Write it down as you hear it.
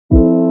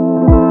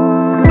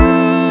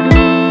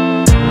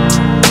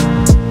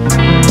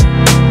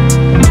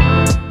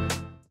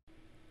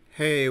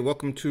Hey,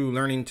 welcome to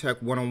Learning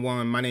Tech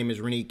 101. My name is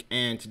Renique,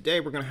 and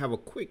today we're going to have a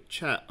quick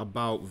chat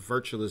about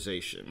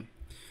virtualization.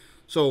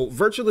 So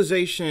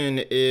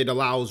virtualization, it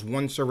allows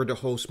one server to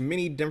host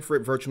many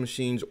different virtual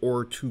machines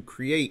or to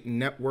create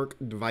network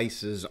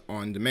devices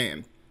on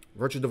demand.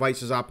 Virtual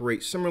devices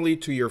operate similarly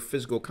to your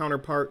physical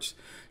counterparts.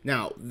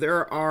 Now,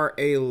 there are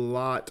a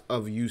lot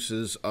of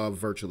uses of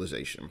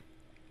virtualization,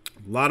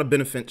 a lot of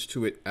benefits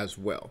to it as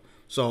well.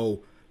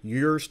 So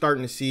you're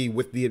starting to see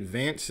with the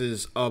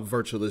advances of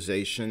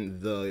virtualization,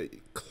 the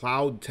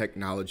cloud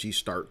technology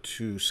start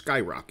to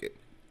skyrocket.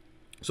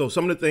 So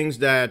some of the things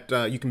that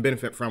you can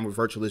benefit from with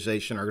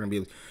virtualization are going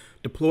to be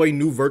deploy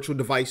new virtual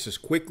devices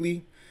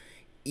quickly,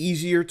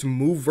 easier to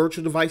move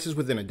virtual devices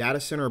within a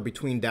data center or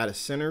between data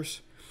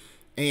centers,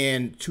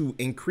 and to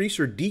increase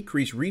or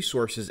decrease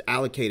resources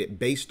allocated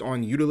based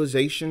on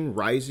utilization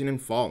rising and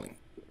falling.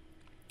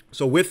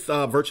 So with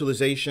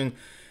virtualization,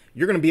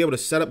 you're going to be able to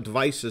set up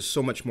devices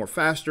so much more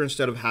faster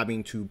instead of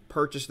having to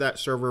purchase that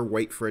server,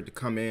 wait for it to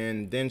come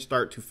in, then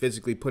start to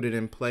physically put it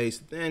in place,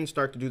 then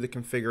start to do the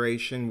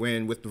configuration.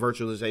 When with the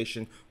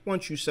virtualization,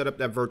 once you set up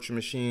that virtual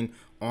machine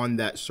on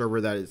that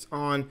server that it's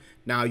on,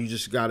 now you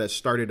just got to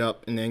start it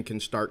up and then can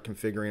start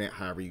configuring it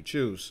however you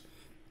choose.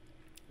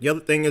 The other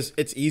thing is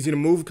it's easy to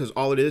move because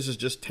all it is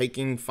just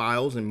taking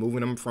files and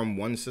moving them from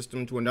one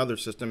system to another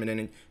system and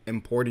then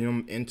importing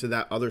them into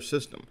that other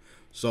system.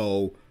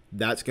 So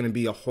that's going to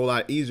be a whole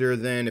lot easier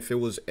than if it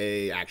was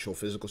a actual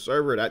physical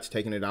server that's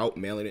taking it out,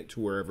 mailing it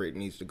to wherever it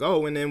needs to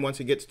go, and then once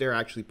it gets there,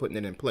 actually putting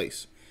it in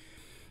place.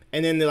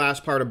 And then the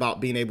last part about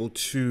being able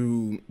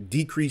to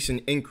decrease and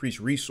increase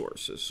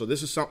resources. So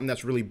this is something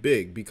that's really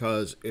big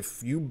because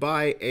if you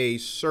buy a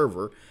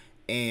server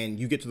and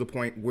you get to the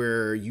point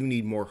where you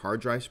need more hard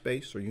drive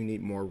space or you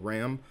need more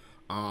RAM,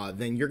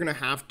 then you're going to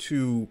have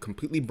to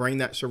completely bring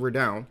that server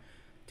down,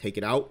 take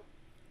it out,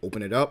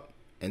 open it up,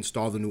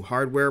 install the new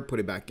hardware, put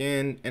it back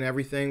in and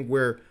everything,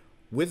 where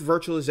with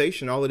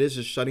virtualization, all it is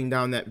shutting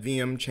down that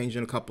VM,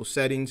 changing a couple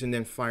settings and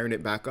then firing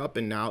it back up.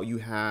 And now you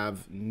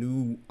have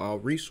new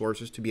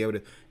resources to be able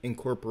to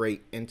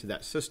incorporate into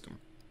that system.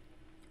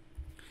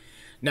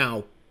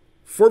 Now,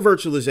 for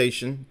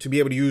virtualization, to be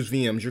able to use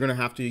VMs, you're going to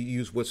have to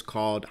use what's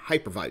called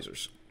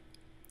hypervisors.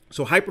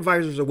 So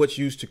hypervisors are what's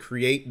used to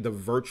create the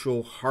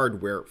virtual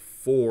hardware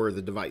for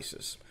the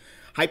devices.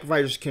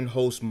 Hypervisors can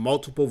host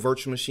multiple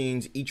virtual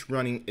machines, each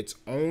running its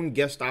own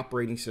guest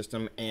operating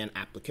system and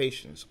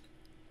applications.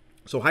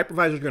 So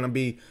hypervisors are going to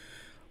be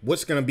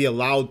what's going to be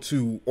allowed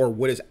to, or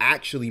what is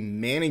actually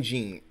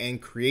managing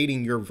and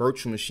creating your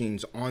virtual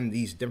machines on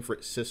these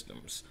different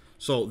systems.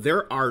 So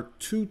there are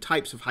two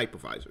types of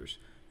hypervisors.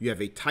 You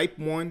have a type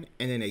 1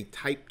 and then a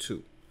type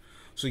 2.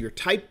 So your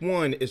type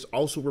 1 is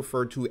also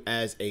referred to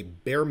as a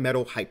bare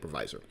metal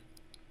hypervisor.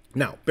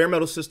 Now, bare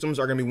metal systems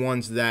are going to be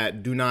ones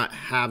that do not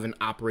have an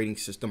operating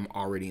system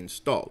already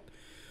installed.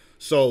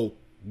 So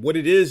what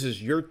it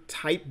is your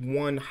type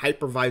 1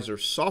 hypervisor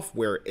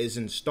software is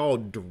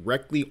installed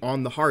directly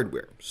on the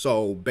hardware.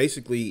 So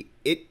basically,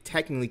 it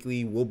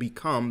technically will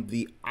become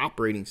the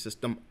operating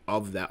system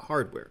of that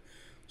hardware.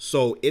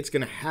 So it's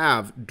going to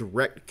have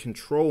direct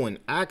control and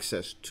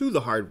access to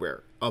the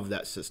hardware of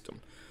that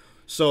system.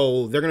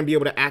 So they're going to be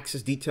able to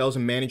access details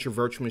and manage your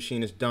virtual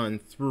machine is done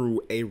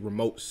through a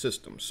remote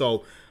system.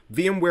 So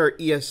VMware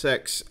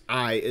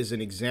ESXi is an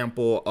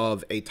example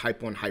of a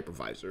type 1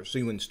 hypervisor. So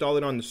you install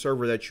it on the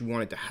server that you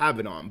wanted to have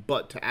it on,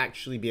 but to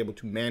actually be able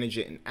to manage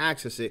it and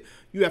access it,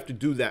 you have to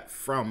do that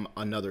from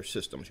another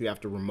system. So you have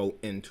to remote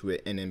into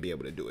it and then be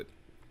able to do it.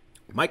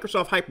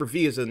 Microsoft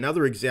Hyper-V is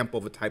another example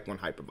of a type 1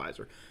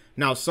 hypervisor.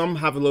 Now, some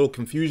have a little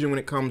confusion when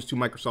it comes to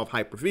Microsoft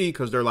Hyper-V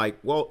because they're like,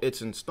 well,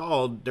 it's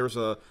installed. There's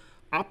a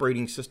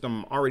operating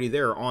system already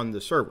there on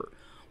the server.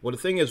 Well, the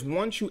thing is,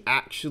 once you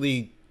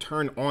actually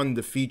turn on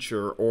the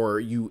feature or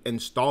you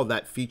install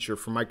that feature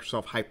for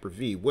Microsoft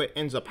Hyper-V, what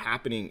ends up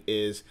happening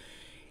is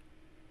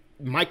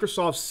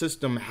Microsoft's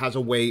system has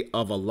a way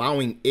of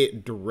allowing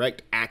it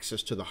direct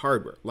access to the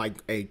hardware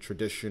like a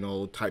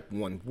traditional type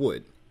 1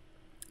 would.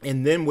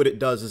 And then what it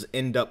does is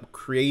end up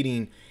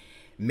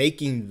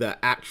making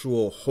the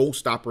actual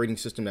host operating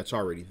system that's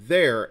already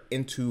there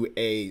into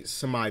a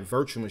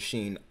semi-virtual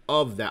machine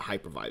of that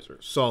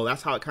hypervisor. So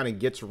that's how it kind of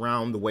gets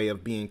around the way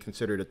of being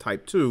considered a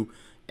type 2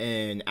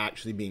 and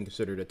actually being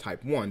considered a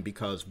type 1,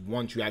 because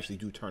once you actually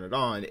do turn it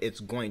on, it's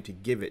going to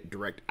give it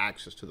direct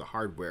access to the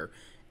hardware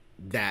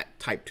that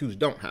type 2s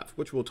don't have,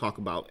 which we'll talk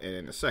about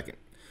in a second.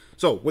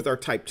 So with our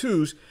type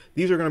 2s,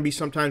 these are going to be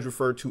sometimes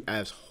referred to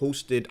as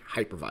hosted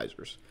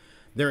hypervisors.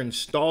 They're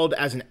installed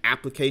as an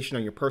application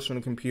on your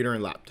personal computer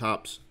and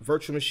laptops.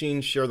 Virtual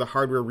machines share the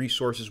hardware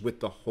resources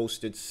with the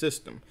hosted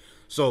system.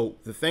 So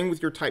the thing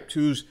with your type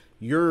 2s,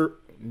 you're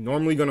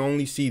normally going to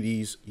only see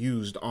these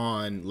used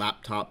on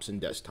laptops and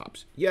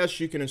desktops. Yes,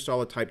 you can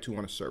install a type 2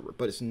 on a server,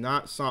 but it's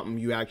not something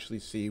you actually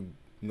see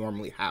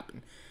normally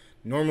happen.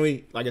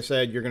 Normally, like I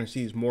said, you're going to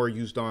see these more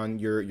used on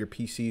your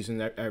PCs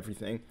and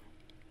everything.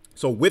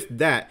 So with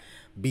that,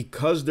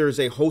 because there's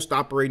a host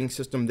operating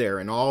system there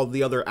and all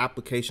the other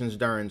applications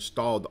that are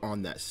installed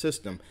on that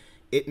system,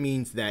 it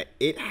means that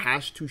it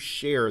has to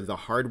share the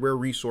hardware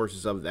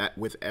resources of that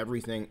with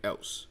everything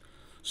else.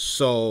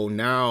 So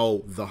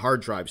now the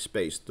hard drive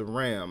space, the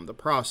RAM, the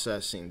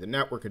processing, the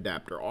network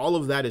adapter, all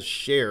of that is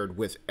shared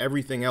with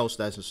everything else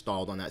that's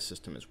installed on that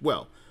system as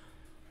well.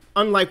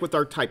 Unlike with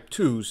our Type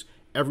 2s,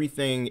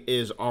 everything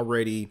is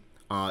already,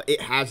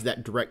 it has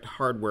that direct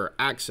hardware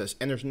access,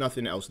 and there's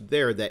nothing else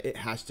there that it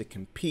has to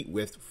compete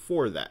with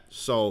for that.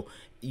 So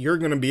you're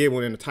going to be able,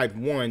 in a Type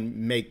 1,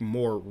 make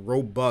more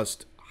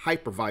robust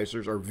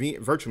hypervisors or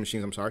virtual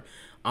machines, I'm sorry,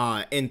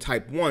 in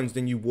Type 1s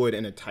than you would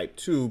in a Type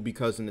 2,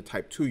 because in the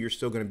Type 2, you're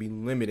still going to be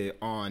limited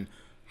on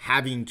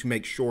having to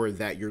make sure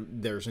that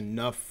there's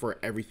enough for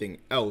everything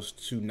else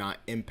to not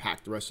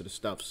impact the rest of the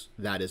stuff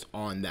that is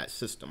on that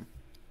system.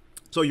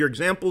 So your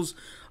examples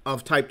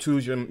of Type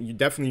 2s,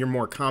 definitely your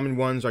more common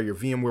ones are your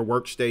VMware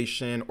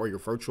Workstation or your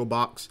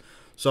VirtualBox.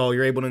 So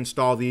you're able to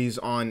install these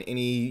on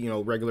any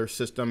regular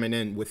system, and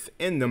then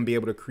within them be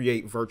able to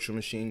create virtual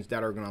machines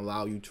that are going to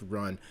allow you to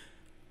run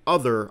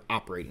other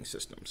operating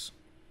systems.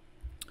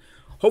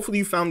 Hopefully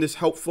you found this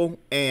helpful,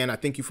 and I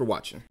thank you for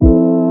watching.